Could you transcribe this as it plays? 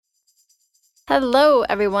Hello,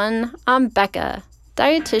 everyone. I'm Becca,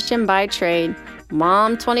 dietitian by trade,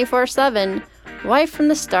 mom 24/7, wife from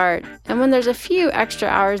the start, and when there's a few extra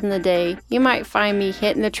hours in the day, you might find me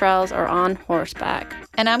hitting the trails or on horseback.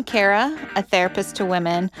 And I'm Kara, a therapist to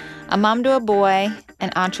women, a mom to a boy,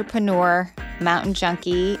 an entrepreneur, mountain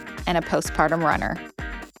junkie, and a postpartum runner.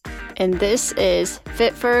 And this is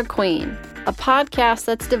Fit for a Queen, a podcast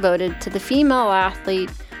that's devoted to the female athlete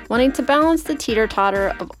wanting to balance the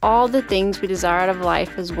teeter-totter of all the things we desire out of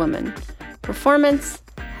life as women: performance,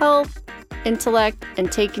 health, intellect,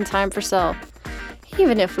 and taking time for self,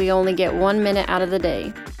 even if we only get 1 minute out of the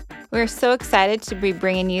day. We're so excited to be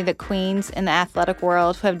bringing you the queens in the athletic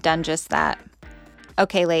world who have done just that.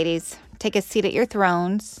 Okay, ladies, take a seat at your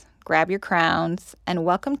thrones, grab your crowns, and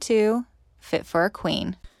welcome to Fit for a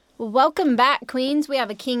Queen. Welcome back, queens. We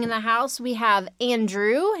have a king in the house. We have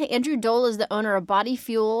Andrew. Andrew Dole is the owner of Body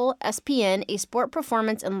Fuel SPN, a sport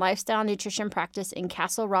performance and lifestyle nutrition practice in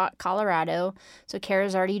Castle Rock, Colorado. So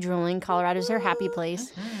Kara's already drooling. Colorado's her happy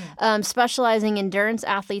place. Specializing in endurance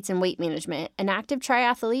athletes and weight management. An active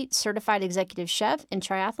triathlete, certified executive chef, and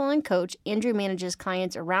triathlon coach, Andrew manages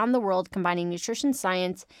clients around the world combining nutrition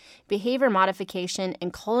science, behavior modification,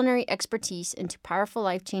 and culinary expertise into powerful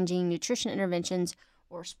life-changing nutrition interventions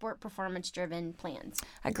or sport performance-driven plans.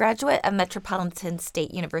 A graduate of Metropolitan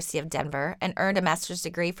State University of Denver and earned a master's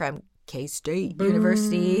degree from K-State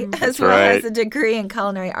University, as well as a degree in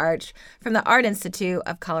culinary arts from the Art Institute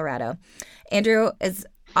of Colorado. Andrew is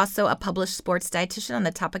also a published sports dietitian on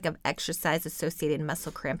the topic of exercise-associated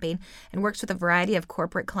muscle cramping and works with a variety of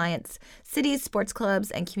corporate clients, cities, sports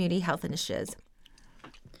clubs, and community health initiatives.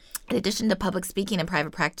 In addition to public speaking and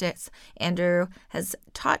private practice, Andrew has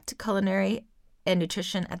taught culinary and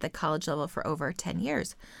nutrition at the college level for over 10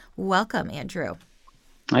 years. Welcome, Andrew.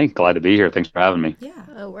 Hey, glad to be here. Thanks for having me. Yeah.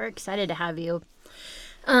 Oh, we're excited to have you.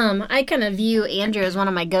 I kind of view Andrew as one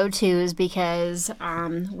of my go-tos because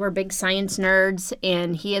we're big science nerds,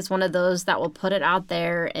 and he is one of those that will put it out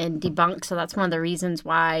there and debunk. So that's one of the reasons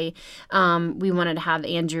why we wanted to have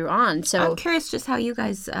Andrew on. So I'm curious just how you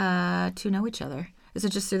guys two know each other. Is it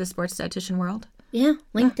just through the sports dietitian world? Yeah,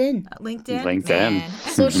 LinkedIn. LinkedIn. Man.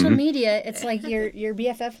 Social media, it's like your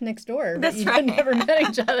BFF next door, but you've never met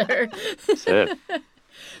each other. That's it.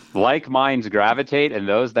 Like minds gravitate, and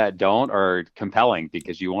those that don't are compelling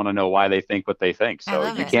because you want to know why they think what they think.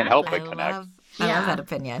 So you can't help but connect. I love that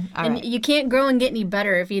opinion. You can't grow and get any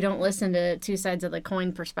better if you don't listen to two sides of the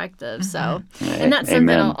coin perspective. So, and that's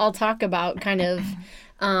something I'll talk about kind of.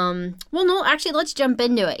 Let's jump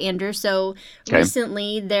into it, Andrew. So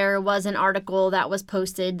recently there was an article that was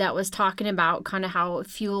posted that was talking about kind of how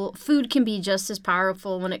food can be just as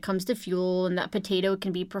powerful when it comes to fuel, and that potato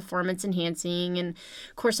can be performance enhancing. And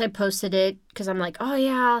of course I posted it because I'm like, oh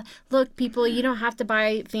yeah, look, people, you don't have to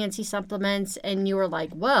buy fancy supplements. And you were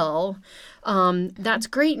like, well, that's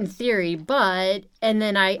great in theory, but, and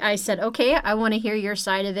then I said, okay, I want to hear your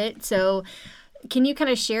side of it. So can you kind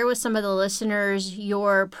of share with some of the listeners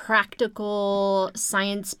your practical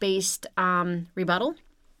science-based rebuttal?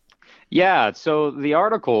 Yeah, so the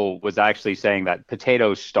article was actually saying that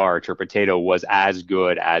potato starch or potato was as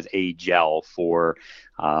good as a gel for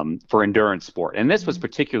endurance sport. And this was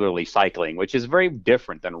particularly cycling, which is very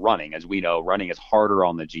different than running. As we know, running is harder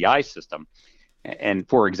on the GI system. And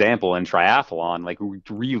for example, in triathlon, like we're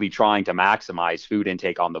really trying to maximize food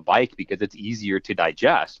intake on the bike because it's easier to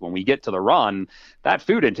digest. When we get to the run, that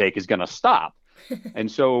food intake is going to stop.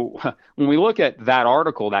 And so when we look at that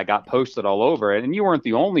article that got posted all over it, and you weren't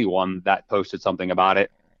the only one that posted something about it,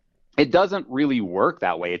 it doesn't really work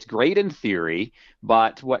that way. It's great in theory,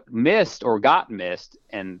 but what got missed,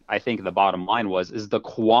 and I think the bottom line is the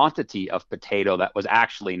quantity of potato that was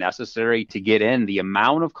actually necessary to get in the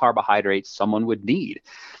amount of carbohydrates someone would need.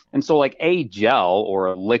 And so like a gel or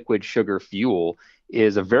a liquid sugar fuel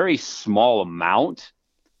is a very small amount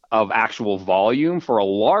of actual volume for a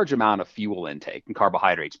large amount of fuel intake and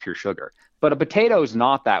carbohydrates, pure sugar. But a potato is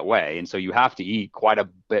not that way. And so you have to eat quite a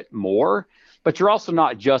bit more. But you're also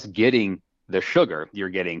not just getting the sugar. You're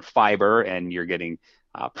getting fiber and you're getting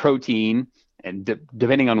protein and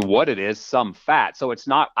depending on what it is, some fat. So it's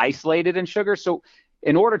not isolated in sugar. So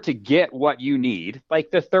in order to get what you need,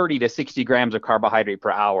 like the 30 to 60 grams of carbohydrate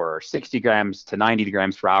per hour or 60 grams to 90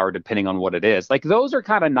 grams per hour, depending on what it is, like those are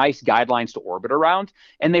kind of nice guidelines to orbit around,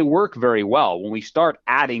 and they work very well. When we start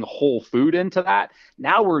adding whole food into that,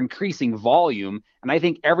 now we're increasing volume. And I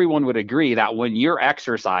think everyone would agree that when you're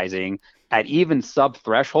exercising, at even sub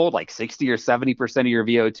threshold, like 60 or 70% of your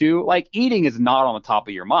VO2, like eating is not on the top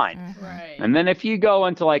of your mind. Right. And then if you go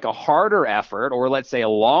into like a harder effort, or let's say a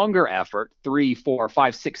longer effort, 3, 4,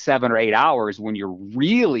 5, 6, 7, or 8 hours, when you're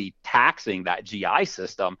really taxing that GI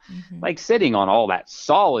system, like sitting on all that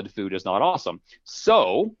solid food is not awesome.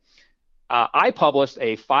 So I published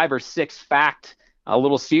a 5 or 6 fact a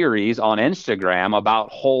little series on Instagram about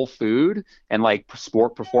whole food and like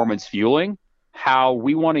sport performance fueling, how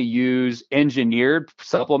we want to use engineered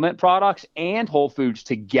supplement products and whole foods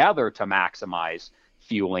together to maximize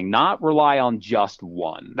fueling, not rely on just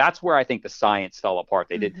one. That's where I think the science fell apart.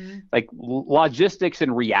 They did like logistics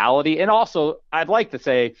and reality. And also I'd like to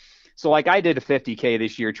say, so like I did a 50K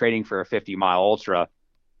this year training for a 50-mile ultra,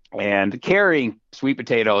 and carrying sweet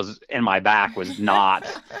potatoes in my back was not,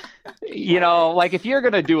 like if you're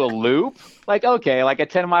going to do a loop, like, okay, like a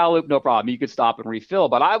 10-mile loop, no problem. You could stop and refill.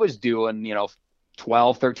 But I was doing,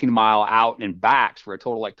 12, 13-mile out and backs for a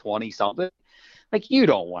total like 20 something. Like you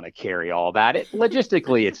don't want to carry all that.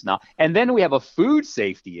 Logistically, it's not. And then we have a food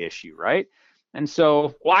safety issue, right? And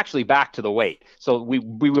so, well, actually back to the weight. So we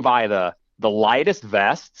would buy the lightest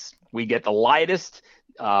vests. We get the lightest,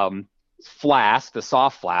 flask, the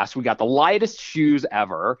soft flask. We got the lightest shoes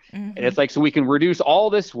ever. And it's like, so we can reduce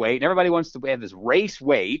all this weight. And everybody wants to have this race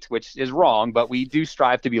weight, which is wrong, but we do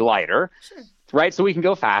strive to be lighter. Sure. Right. So we can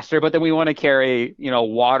go faster, but then we want to carry,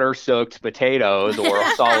 water soaked potatoes or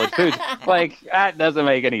solid foods. Like that doesn't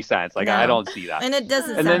make any sense. Like, no. I don't see that. And it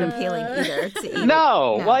doesn't sound appealing either to eat.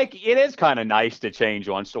 No, like it is kind of nice to change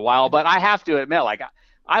once in a while, but I have to admit, like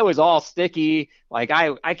I was all sticky. Like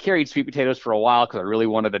I carried sweet potatoes for a while because I really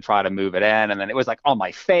wanted to try to move it in. And then it was like on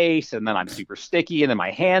my face, and then I'm super sticky, and then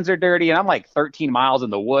my hands are dirty. And I'm like 13 miles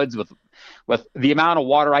in the woods with the amount of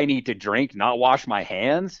water I need to drink, not wash my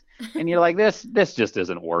hands. And you're like, this just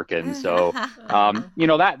isn't working. So,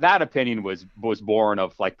 that opinion was born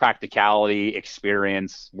of like practicality,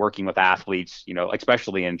 experience, working with athletes,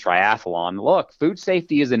 especially in triathlon. Look, food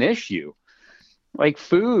safety is an issue. Like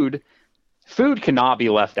food cannot be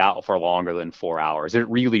left out for longer than 4 hours. It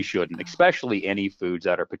really shouldn't, especially any foods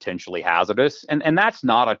that are potentially hazardous. And that's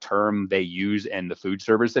not a term they use in the food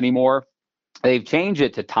service anymore. They've changed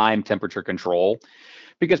it to time temperature control,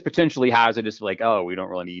 because potentially hazardous, like, oh, we don't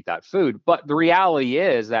really need to eat that food. But the reality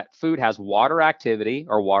is that food has water activity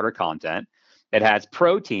or water content. It has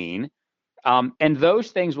protein, and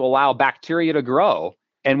those things will allow bacteria to grow.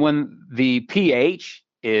 And when the pH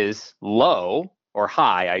is low, or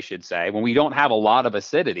high, I should say, when we don't have a lot of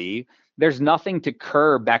acidity, there's nothing to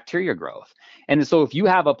curb bacteria growth. And so if you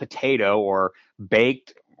have a potato or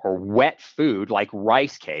baked or wet food like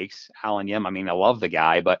rice cakes, Alan Yim, I mean, I love the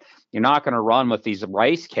guy, but you're not going to run with these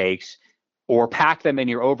rice cakes or pack them in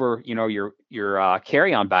your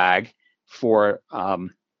carry-on bag for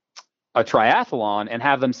a triathlon and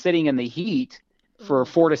have them sitting in the heat for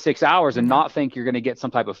 4 to 6 hours and not think you're going to get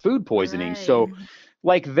some type of food poisoning. Right. So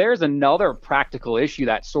like there's another practical issue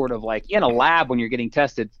that's sort of like in a lab when you're getting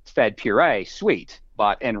tested, fed puree, sweet,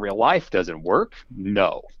 but in real life doesn't work.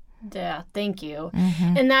 No. Yeah, thank you.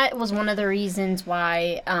 And that was one of the reasons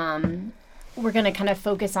why we're going to kind of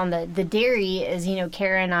focus on the dairy is,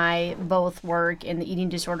 Kara and I both work in the eating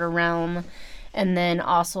disorder realm, and then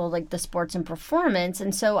also like the sports and performance.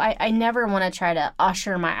 And so I never want to try to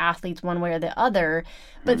usher my athletes one way or the other,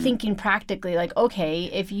 but thinking practically like, okay,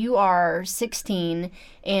 if you are 16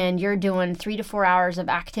 and you're doing 3 to 4 hours of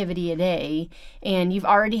activity a day and you've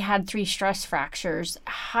already had 3 stress fractures,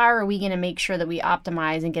 how are we going to make sure that we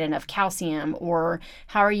optimize and get enough calcium? Or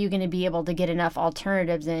how are you going to be able to get enough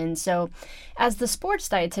alternatives in? So as the sports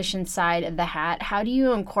dietitian side of the hat, how do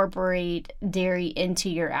you incorporate dairy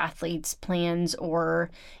into your athletes' plans?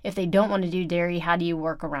 Or if they don't want to do dairy, how do you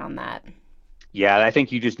work around that? Yeah, I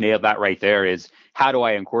think you just nailed that right there. Is how do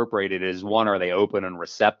I incorporate it? Is one, are they open and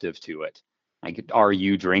receptive to it? Like, are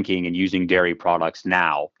you drinking and using dairy products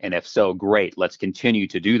now? And if so, great. Let's continue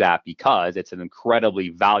to do that because it's an incredibly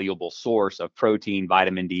valuable source of protein,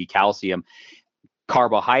 vitamin D, calcium,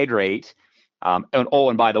 carbohydrate.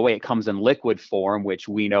 And by the way, it comes in liquid form, which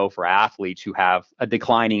we know for athletes who have a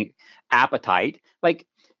declining appetite. Like,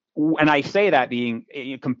 and I say that being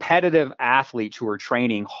competitive athletes who are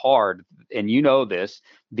training hard, and this,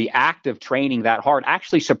 the act of training that hard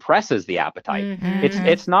actually suppresses the appetite.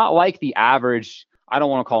 It's not like the average, I don't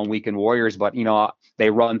want to call them weekend warriors, but they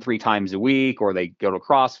run 3 times a week or they go to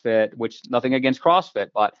CrossFit, which nothing against CrossFit,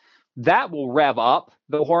 but that will rev up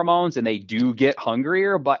the hormones and they do get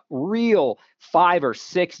hungrier. But real 5 or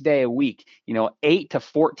 6 day a week, 8 to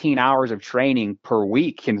 14 hours of training per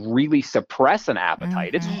week can really suppress an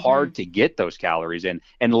appetite. It's hard to get those calories in,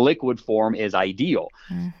 and liquid form is ideal.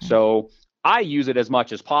 So I use it as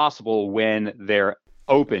much as possible when they're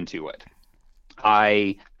open to it.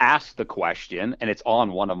 I ask the question, and it's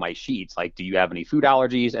on one of my sheets, like, do you have any food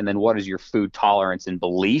allergies? And then what is your food tolerance and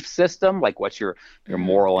belief system? Like, what's your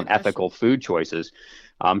moral and ethical food choices?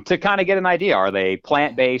 To kind of get an idea. Are they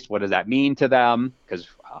plant-based? What does that mean to them? Because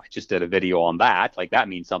I just did a video on that. Like, that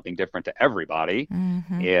means something different to everybody.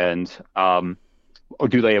 And or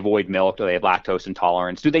do they avoid milk? Do they have lactose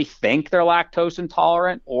intolerance? Do they think they're lactose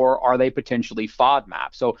intolerant, or are they potentially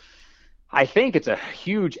FODMAP? So I think it's a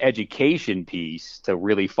huge education piece to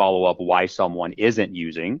really follow up why someone isn't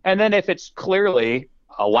using. And then if it's clearly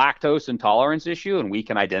a lactose intolerance issue and we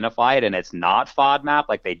can identify it and it's not FODMAP,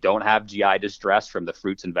 like they don't have GI distress from the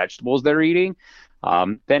fruits and vegetables they're eating,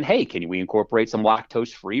 then hey, can we incorporate some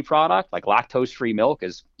lactose-free product? Like lactose-free milk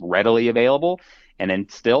is readily available and then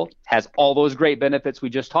still has all those great benefits we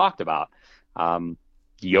just talked about.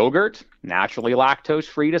 Yogurt, naturally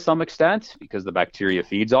lactose-free to some extent because the bacteria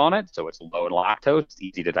feeds on it, so it's low in lactose, it's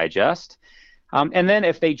easy to digest. And then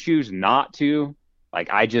if they choose not to,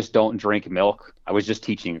 like I just don't drink milk. I was just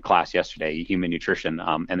teaching a class yesterday, human nutrition,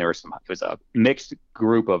 and it was a mixed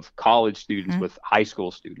group of college students with high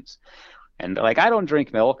school students. And they're like, I don't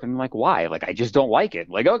drink milk. And I'm like, why? Like, I just don't like it.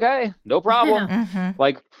 Like, okay, no problem.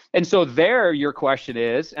 Like, and so there your question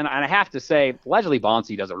is, and I have to say, Leslie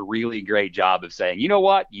Bonsi does a really great job of saying, you know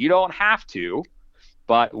what? You don't have to,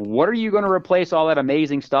 but what are you going to replace all that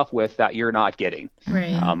amazing stuff with that you're not getting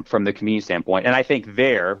from the community standpoint? And I think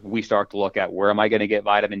there we start to look at, where am I going to get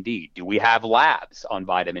vitamin D? Do we have labs on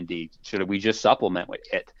vitamin D? Should we just supplement with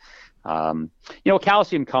it?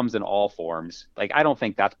 Calcium comes in all forms. Like, I don't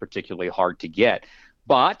think that's particularly hard to get,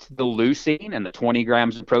 but the leucine and the 20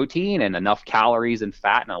 grams of protein and enough calories and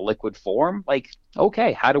fat in a liquid form, like,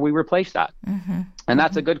 okay, how do we replace that? And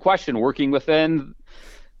that's a good question, working within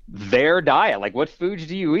their diet. Like, what foods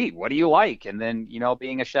do you eat? What do you like? And then,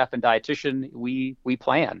 being a chef and dietitian, we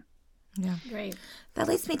plan. Yeah. Great. That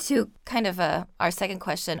leads me to kind of our second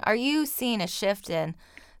question. Are you seeing a shift in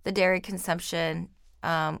the dairy consumption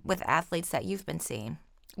with athletes that you've been seeing?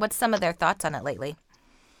 What's some of their thoughts on it lately?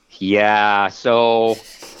 Yeah, so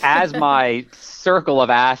as my circle of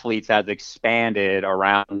athletes has expanded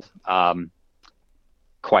around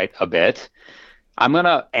quite a bit, I'm going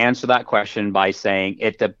to answer that question by saying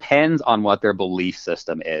it depends on what their belief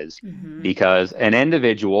system is. Because an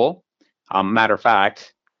individual, matter of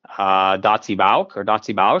fact, Dotsie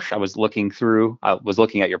Bausch, I was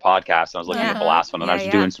looking at your podcast, and I was looking at the last one, and I was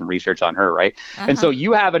doing some research on her, right? And so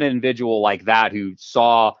you have an individual like that who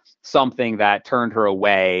saw something that turned her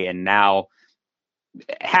away and now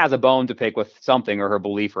has a bone to pick with something, or her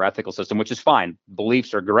belief or ethical system, which is fine.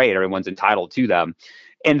 Beliefs are great. Everyone's entitled to them.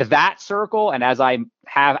 In that circle, and as I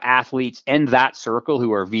have athletes in that circle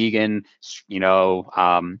who are vegan,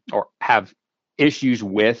 or have issues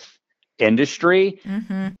with industry,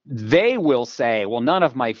 they will say, well, none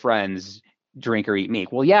of my friends drink or eat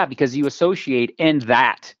meat. Well, yeah, because you associate in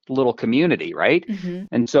that little community, right?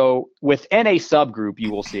 And so within a subgroup,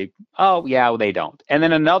 you will see, oh, yeah, well, they don't. And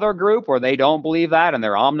then another group where they don't believe that and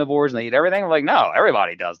they're omnivores and they eat everything. I'm like, no,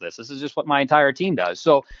 everybody does this. This is just what my entire team does.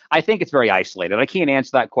 So I think it's very isolated. I can't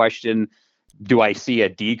answer that question. Do I see a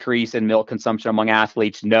decrease in milk consumption among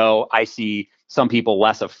athletes? No, I see some people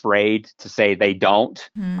less afraid to say they don't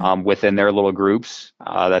within their little groups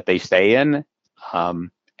that they stay in.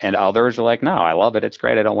 And others are like, no, I love it. It's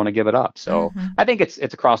great. I don't want to give it up. So I think it's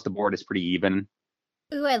across the board. It's pretty even.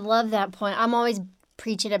 Ooh, I love that point. I'm always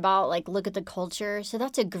preaching about, like, look at the culture. So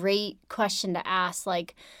that's a great question to ask.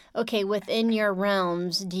 Like, okay, within your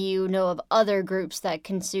realms, do you know of other groups that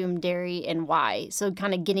consume dairy and why? So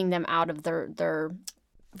kind of getting them out of their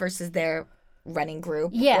versus their running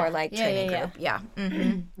group or like training group. Yeah.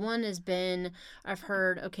 One has been, I've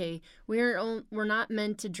heard, okay, we're not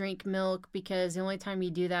meant to drink milk because the only time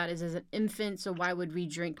you do that is as an infant, so why would we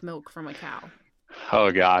drink milk from a cow?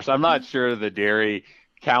 Oh gosh, I'm not sure the dairy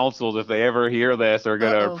councils, if they ever hear this, are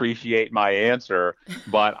going to appreciate my answer,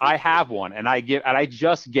 but I have one, and I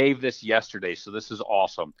just gave this yesterday, so this is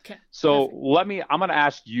awesome. Okay. So I'm going to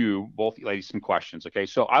ask you both ladies some questions. Okay,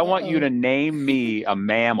 so I want you to name me a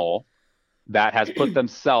mammal that has put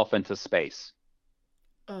themselves into space.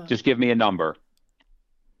 Just give me a number.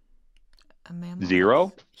 A mammal?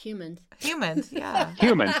 0? Humans, yeah.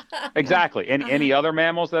 Humans, exactly. And any other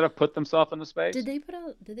mammals that have put themselves into space? Did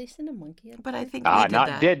they send a monkey? But I think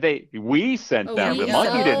we sent them. The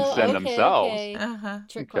monkey didn't send themselves. Okay.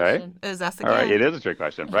 Trick question. Is us again. All right, it is a trick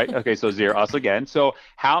question, right? Okay, so 0, us again. So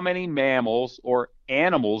how many mammals or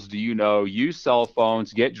animals do you know use cell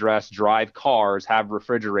phones, get dressed, drive cars, have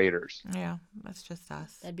refrigerators? Yeah, that's just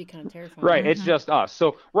us. That'd be kind of terrifying. Right. It's just us.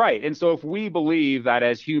 So, right. And so if we believe that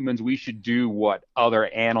as humans, we should do what other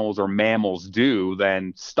animals or mammals do,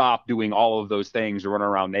 then stop doing all of those things, run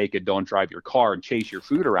around naked, don't drive your car and chase your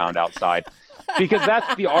food around outside, because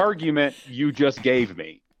that's the argument you just gave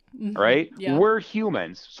me. Right. Yeah. We're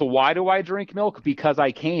humans. So why do I drink milk? Because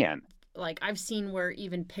I can. Like, I've seen where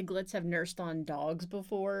even piglets have nursed on dogs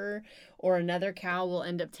before, or another cow will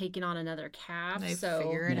end up taking on another calf. They so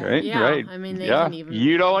figure it out. Right, yeah, right. I mean, they can even.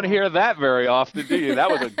 You don't hear that very often, do you?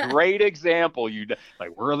 That was a great example.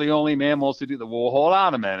 We're the only mammals to do that. Well, hold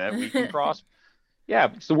on a minute. We can cross. Yeah,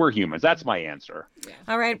 so we're humans. That's my answer. Yeah.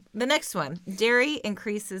 All right, the next one. Dairy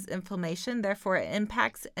increases inflammation, therefore it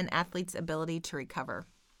impacts an athlete's ability to recover.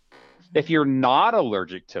 If you're not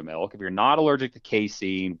allergic to milk, if you're not allergic to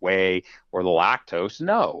casein, whey, or the lactose,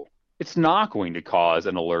 no, it's not going to cause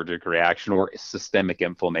an allergic reaction or systemic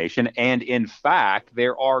inflammation. And in fact,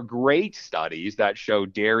 there are great studies that show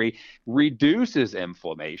dairy reduces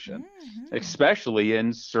inflammation, especially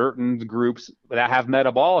in certain groups that have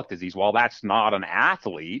metabolic disease. While that's not an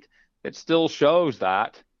athlete, it still shows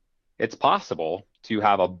that it's possible to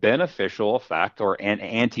have a beneficial effect or an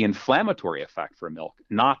anti-inflammatory effect for milk,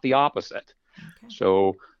 not the opposite. Okay.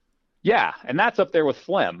 So, yeah, and that's up there with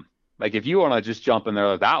phlegm. Like, if you want to just jump in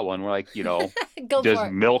there with that one, we're like,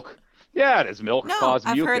 does milk cause mucus?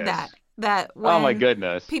 I've heard that when oh my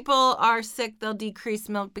goodness, people are sick, they'll decrease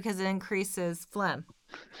milk because it increases phlegm.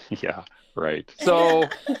 Yeah, right. So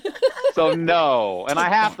no, and I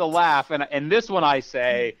have to laugh, and this one I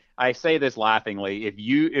say this laughingly.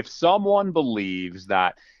 If someone believes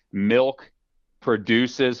that milk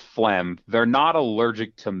produces phlegm, they're not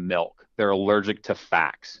allergic to milk. They're allergic to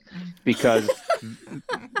facts, because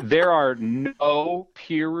there are no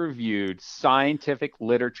peer-reviewed scientific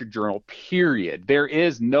literature journal, period. There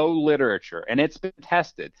is no literature, and it's been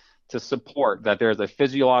tested to support that there's a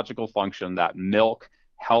physiological function that milk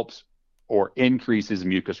helps or increases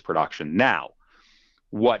mucus production. Now,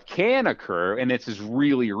 what can occur, and it's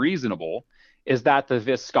really reasonable, is that the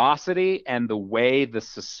viscosity and the way the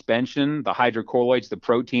suspension, the hydrocolloids, the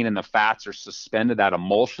protein, and the fats are suspended, that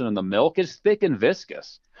emulsion in the milk is thick and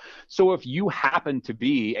viscous. So if you happen to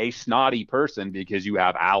be a snotty person because you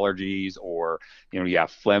have allergies, or you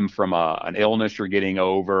have phlegm from an illness you're getting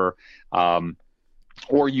over,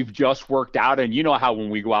 or you've just worked out, and you know how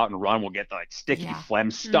when we go out and run, we'll get the sticky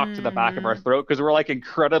phlegm stuck to the back of our throat because we're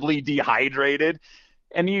incredibly dehydrated.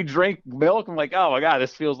 And you drink milk and oh my God,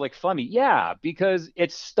 this feels like phlegmy. Yeah, because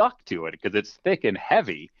it's stuck to it, because it's thick and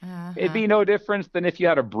heavy. It'd be no difference than if you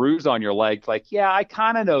had a bruise on your leg. Yeah, I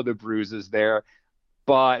kind of know the bruise is there,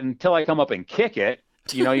 but until I come up and kick it,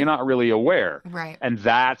 you're not really aware. Right. And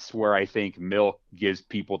that's where I think milk gives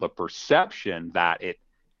people the perception that it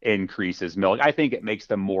increases milk. I think it makes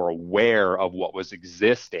them more aware of what was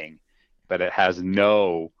existing, but it has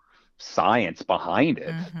no science behind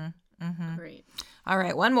it. Great. All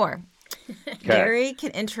right, one more. Okay. Dairy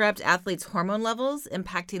can interrupt athletes' hormone levels,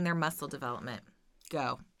 impacting their muscle development.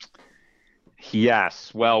 Go.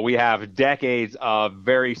 Yes. Well, we have decades of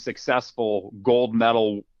very successful gold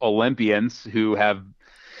medal Olympians who have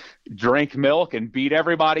drank milk and beat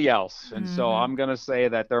everybody else. And so I'm going to say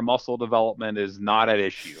that their muscle development is not at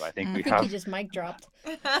issue. I think he just mic dropped.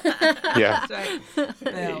 Yeah. That's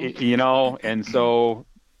right. And so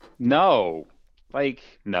no.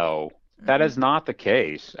 No. That is not the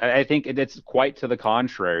case. I think it's quite to the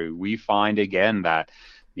contrary. We find again that,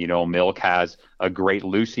 milk has a great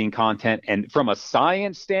leucine content. And from a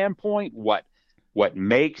science standpoint, what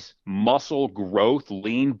makes muscle growth,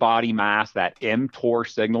 lean body mass, that mTOR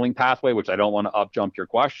signaling pathway, which I don't want to upjump your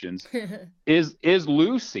questions, is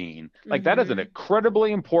leucine. That is an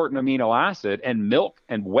incredibly important amino acid, and milk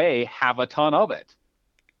and whey have a ton of it.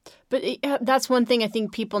 But that's one thing I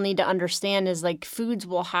think people need to understand is foods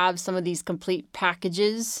will have some of these complete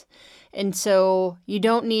packages. And so you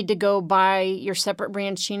don't need to go buy your separate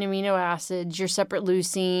branched chain amino acids, your separate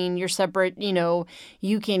leucine, your separate,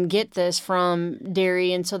 you can get this from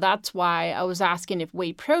dairy. And so that's why I was asking if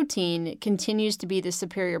whey protein continues to be the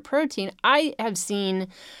superior protein. I have seen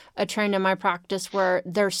a trend in my practice where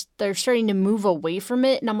they're starting to move away from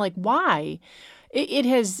it. And I'm like, why? It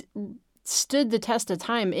has stood the test of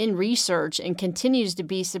time in research and continues to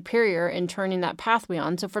be superior in turning that pathway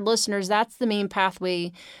on. So for listeners, that's the main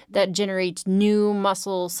pathway that generates new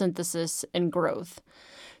muscle synthesis and growth.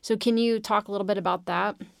 So can you talk a little bit about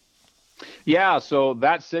that? Yeah, so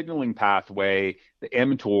that signaling pathway, the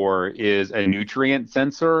mTOR, is a nutrient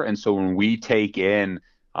sensor. And so when we take in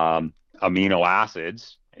amino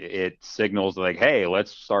acids, It signals like, hey,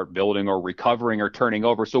 let's start building or recovering or turning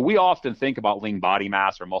over. So we often think about lean body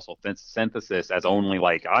mass or muscle synthesis as only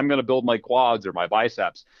like, I'm going to build my quads or my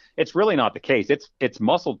biceps. It's really not the case. It's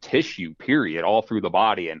muscle tissue, period, all through the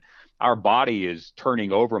body. And our body is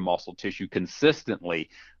turning over muscle tissue consistently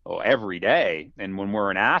every day. And when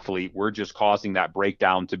we're an athlete, we're just causing that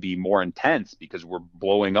breakdown to be more intense because we're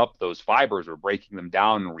blowing up those fibers, we're breaking them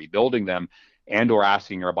down and rebuilding them, and or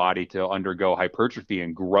asking our body to undergo hypertrophy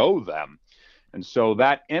and grow them. And so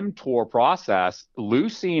that mTOR process,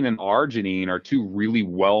 leucine and arginine are two really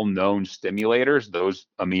well-known stimulators, those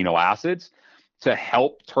amino acids, to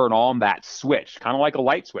help turn on that switch, kind of like a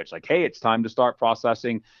light switch, like, hey, it's time to start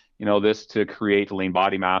processing, this to create lean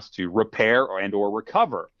body mass to repair and or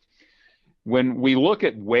recover. When we look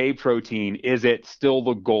at whey protein, is it still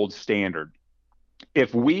the gold standard?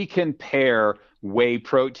 If we compare whey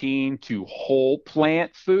protein to whole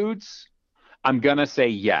plant foods, I'm going to say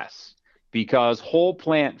yes, because whole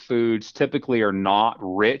plant foods typically are not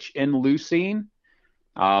rich in leucine.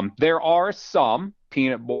 There are some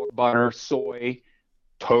peanut butter, soy,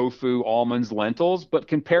 tofu, almonds, lentils, but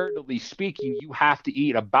comparatively speaking, you have to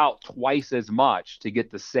eat about twice as much to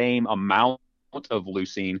get the same amount of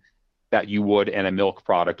leucine that you would in a milk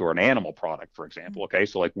product or an animal product, for example. Okay,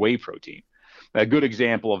 so like whey protein. A good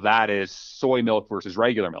example of that is soy milk versus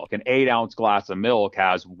regular milk. An 8-ounce glass of milk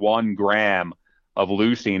has 1 gram of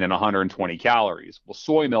leucine and 120 calories. Well,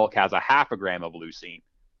 soy milk has a half a gram of leucine.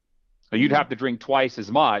 So you'd have to drink twice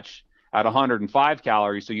as much at 105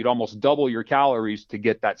 calories, so you'd almost double your calories to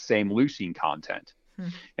get that same leucine content.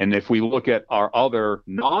 And if we look at our other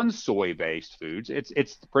non-soy based foods,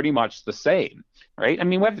 it's pretty much the same, right? I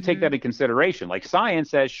mean, we have to take that into consideration. Like science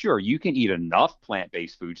says, sure, you can eat enough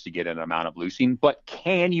plant-based foods to get an amount of leucine, but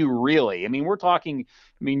can you really? I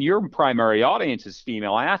mean, your primary audience is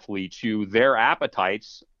female athletes who their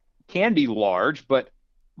appetites can be large, but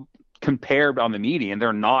compared on the median,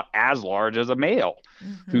 they're not as large as a male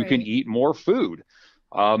who can eat more food.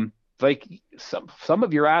 Like some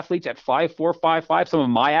of your athletes at 5'4", 5'5", some of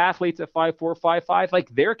my athletes at 5'4", 5'5", like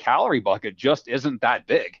their calorie bucket just isn't that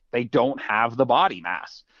big. They don't have the body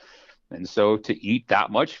mass. And so to eat that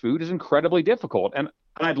much food is incredibly difficult. And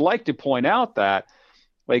I'd like to point out that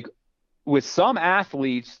like with some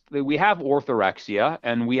athletes, we have orthorexia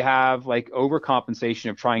and we have like overcompensation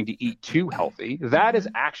of trying to eat too healthy. That is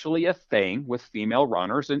actually a thing with female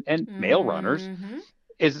runners and male runners.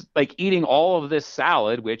 Is like eating all of this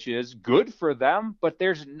salad, which is good for them, but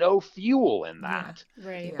there's no fuel in that.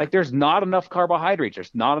 Right. Like there's not enough carbohydrates,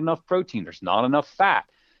 there's not enough protein, there's not enough fat,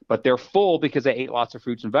 but they're full because they ate lots of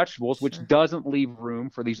fruits and vegetables, which doesn't leave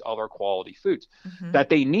room for these other quality foods that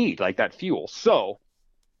they need, like that fuel. So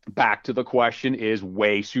back to the question, is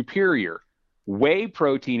whey superior? Whey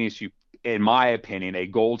protein is, in my opinion, a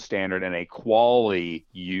gold standard and a quality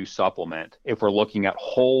use supplement if we're looking at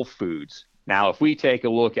whole foods. Now, if we take a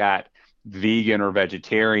look at vegan or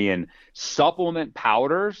vegetarian supplement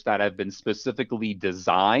powders that have been specifically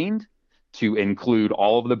designed to include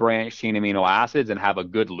all of the branched chain amino acids and have a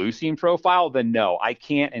good leucine profile, then no, I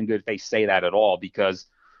can't in good faith say that at all, because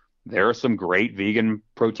there are some great vegan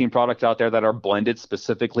protein products out there that are blended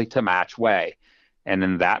specifically to match whey. And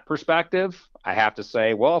in that perspective, I have to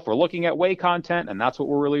say, well, if we're looking at whey content and that's what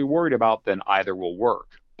we're really worried about, then either will work.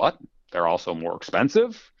 But they're also more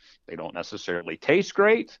expensive. They don't necessarily taste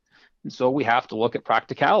great. And so we have to look at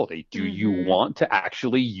practicality. Do you want to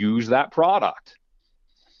actually use that product?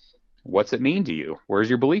 What's it mean to you? Where's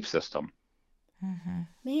your belief system?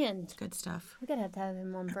 Man, good stuff. We're gonna have to have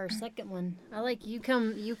him on for a second one. I like you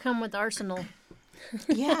come with Arsenal.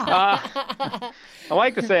 Yeah. I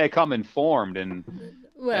like to say I come informed, and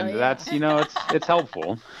that's it's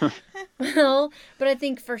helpful. Well, but I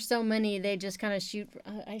think for so many they just kind of shoot.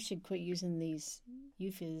 I should quit using these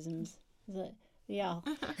euphemisms. Yeah.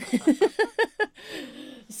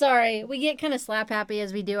 Sorry, we get kind of slap happy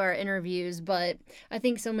as we do our interviews, but I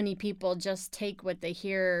think so many people just take what they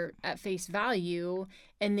hear at face value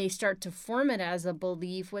and they start to form it as a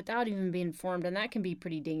belief without even being formed, and that can be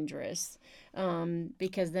pretty dangerous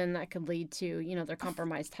because then that could lead to, their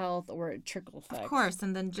compromised health or trickle effects. Of course,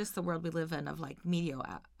 and then just the world we live in of like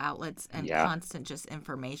media outlets and constant just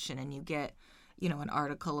information, and you get, an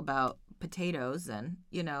article about potatoes and,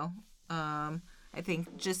 I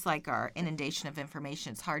think just like our inundation of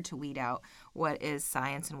information, it's hard to weed out what is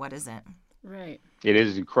science and what isn't. Right. It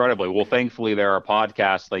is incredibly. Well, thankfully, there are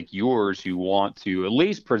podcasts like yours who want to at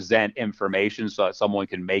least present information so that someone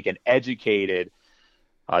can make an educated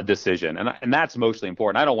decision. And that's mostly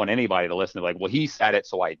important. I don't want anybody to listen to like, well, he said it,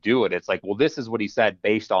 so I do it. It's like, well, this is what he said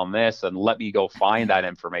based on this, and let me go find that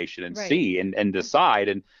information and see and decide.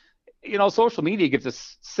 And, social media gives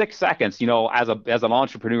us 6 seconds, as an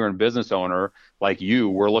entrepreneur and business owner like you,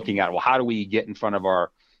 we're looking at, well, how do we get in front of our,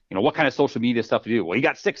 what kind of social media stuff to do? Well, you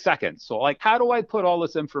got 6 seconds. So like, how do I put all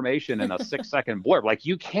this information in a 6-second blurb? Like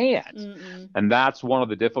you can't. And that's one of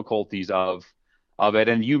the difficulties of it.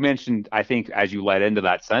 And you mentioned, I think, as you led into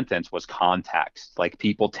that sentence, was context. Like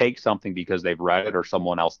people take something because they've read it or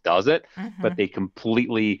someone else does it, but they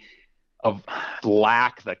completely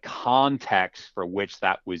lack the context for which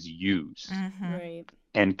that was used. Right.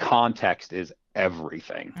 And context is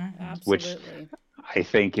everything, which Absolutely. I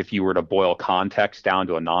think if you were to boil context down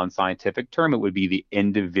to a non-scientific term, it would be the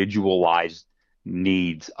individualized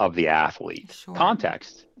needs of the athlete. Sure.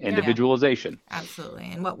 Context, individualization.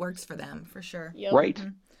 Absolutely. And what works for them, for sure. Yep. Right.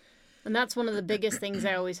 And that's one of the biggest things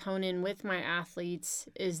I always hone in with my athletes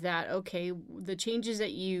is that, okay, the changes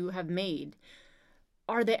that you have made,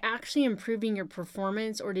 are they actually improving your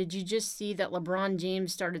performance, or did you just see that LeBron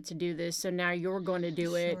James started to do this, so now you're going to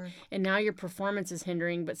do it, and now your performance is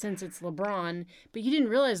hindering, but since it's LeBron, but you didn't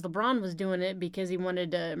realize LeBron was doing it because he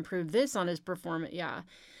wanted to improve this on his performance. Yeah.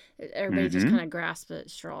 Everybody just kind of grasps at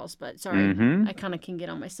straws, but sorry, I kind of can get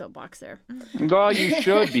on my soapbox there. Well, you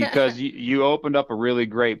should, because you opened up a really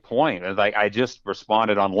great point. Like I just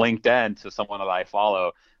responded on LinkedIn to someone that I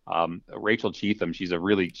follow, Rachel Cheatham. She's a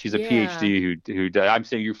PhD who I'm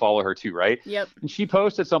saying you follow her too, right? Yep. And she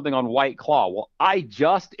posted something on White Claw. Well, I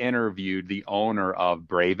just interviewed the owner of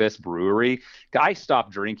Bravis Brewery. I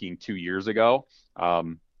stopped drinking 2 years ago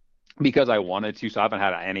because I wanted to. So I haven't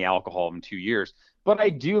had any alcohol in 2 years. But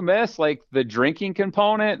I do miss like the drinking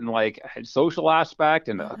component and like social aspect,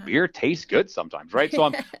 and beer tastes good sometimes, right?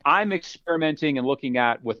 So I'm experimenting and looking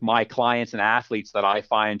at with my clients and athletes that I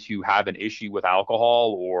find to have an issue with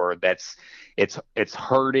alcohol, or it's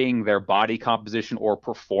hurting their body composition or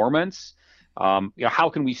performance. How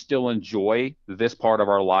can we still enjoy this part of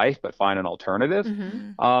our life but find an alternative?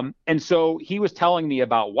 And so he was telling me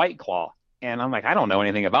about White Claw, and I'm like, I don't know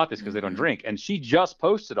anything about this because they don't drink. And she just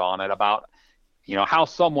posted on it about how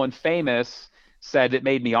someone famous said it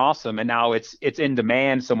made me awesome, and now it's in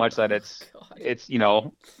demand so much that it's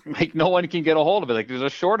like no one can get a hold of it. Like there's a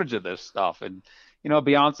shortage of this stuff, and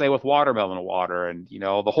Beyonce with watermelon water, and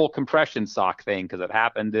the whole compression sock thing because it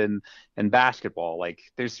happened in basketball. Like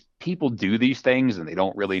there's people do these things and they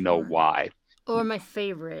don't really know why. Or my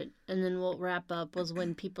favorite, and then we'll wrap up, was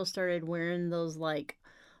when people started wearing those like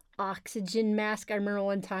oxygen mask. I remember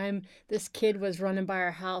one time this kid was running by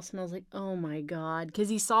our house and I was like, oh my God, because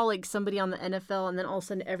he saw like somebody on the NFL and then all of a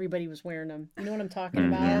sudden everybody was wearing them. You know what I'm talking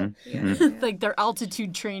about? Like their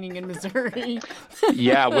altitude training in Missouri.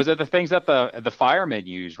 Yeah, was it the things that the firemen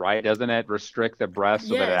use, right? Doesn't it restrict the breath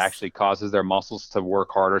so that it actually causes their muscles to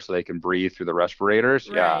work harder so they can breathe through the respirators?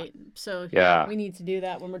 Right. So we need to do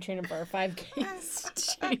that when we're training for our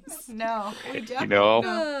 5Ks. Jeez. No, we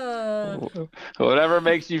don't. Whatever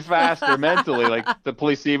makes you faster mentally, like the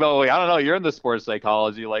placebo. I don't know. You're in the sports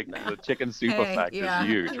psychology, like the chicken soup effect is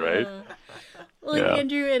huge, right? Well,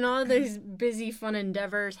 Andrew, in all these busy, fun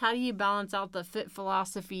endeavors, how do you balance out the fit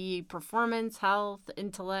philosophy, performance, health,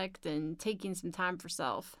 intellect, and taking some time for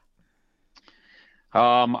self?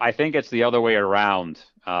 I think it's the other way around.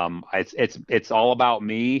 It's all about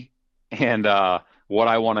me and what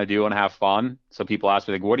I want to do and have fun. So people ask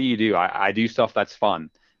me, like, what do you do? I do stuff that's fun.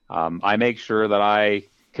 I make sure that I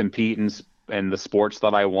compete in the sports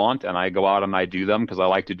that I want, and I go out and I do them because I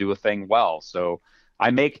like to do a thing well. So I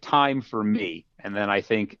make time for me, and then I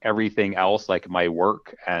think everything else, like my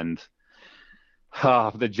work and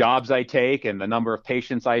the jobs I take and the number of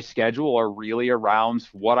patients I schedule, are really around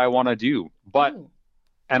what I want to do. But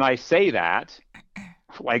and I say that,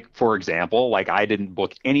 like, for example, like I didn't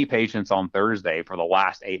book any patients on Thursday for the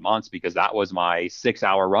last 8 months because that was my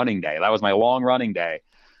 6-hour running day. That was my long running day.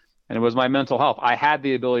 And it was my mental health. I had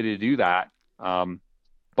the ability to do that.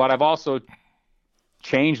 But I've also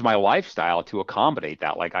changed my lifestyle to accommodate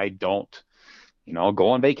that. Like I don't, go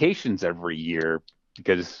on vacations every year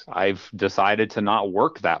because I've decided to not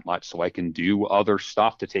work that much so I can do other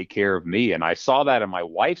stuff to take care of me. And I saw that in my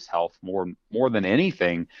wife's health more than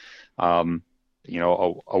anything. A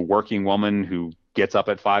working woman who gets up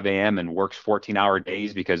at 5 a.m. and works 14-hour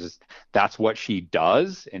days because that's what she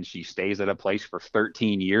does. And she stays at a place for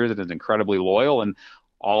 13 years and is incredibly loyal. And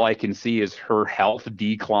all I can see is her health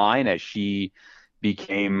decline as she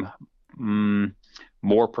became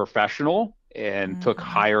more professional and took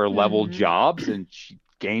higher level jobs, and she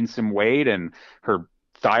gained some weight and her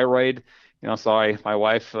thyroid sorry, my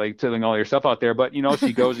wife, like tilling all your stuff out there, but,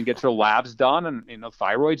 she goes and gets her labs done and,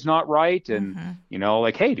 thyroid's not right. And,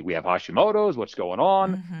 like, hey, do we have Hashimoto's? What's going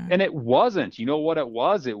on? And it wasn't. You know what it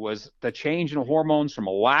was? It was the change in hormones from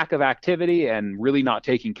a lack of activity and really not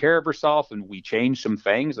taking care of herself. And we changed some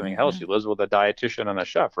things. I mean, hell, she lives with a dietitian and a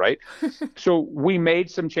chef, right? So we made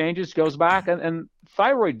some changes, goes back, and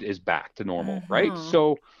thyroid is back to normal, right?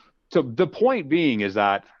 So the point being is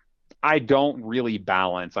that I don't really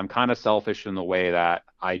balance. I'm kind of selfish in the way that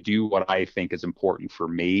I do what I think is important for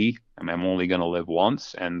me. I mean, I'm only going to live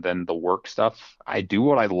once. And then the work stuff, I do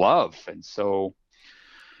what I love. And so,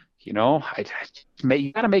 you got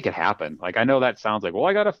to make it happen. Like, I know that sounds like, well,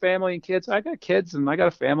 I got a family and kids. I got kids and I got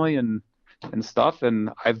a family and stuff. And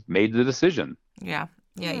I've made the decision. Yeah.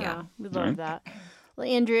 We love that. Well,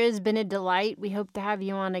 Andrea, it's been a delight. We hope to have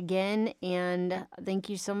you on again. And thank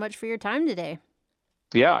you so much for your time today.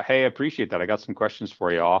 Yeah. Hey, I appreciate that. I got some questions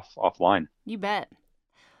for you offline. You bet.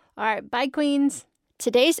 All right. Bye, Queens.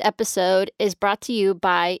 Today's episode is brought to you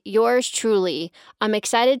by yours truly. I'm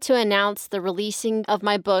excited to announce the releasing of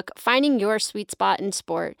my book, Finding Your Sweet Spot in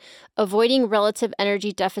Sport, Avoiding Relative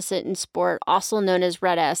Energy Deficit in Sport, also known as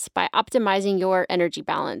RED-S, by optimizing your energy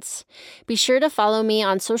balance. Be sure to follow me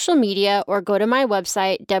on social media or go to my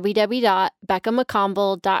website,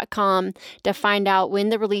 www.beccamccombel.com, to find out when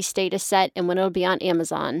the release date is set and when it'll be on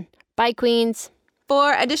Amazon. Bye, Queens.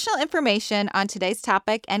 For additional information on today's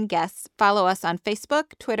topic and guests, follow us on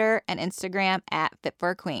Facebook, Twitter, and Instagram at Fit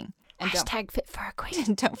for a Queen. And Hashtag Fit for a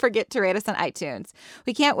Queen. Don't forget to rate us on iTunes.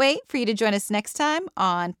 We can't wait for you to join us next time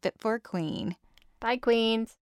on Fit for a Queen. Bye, Queens.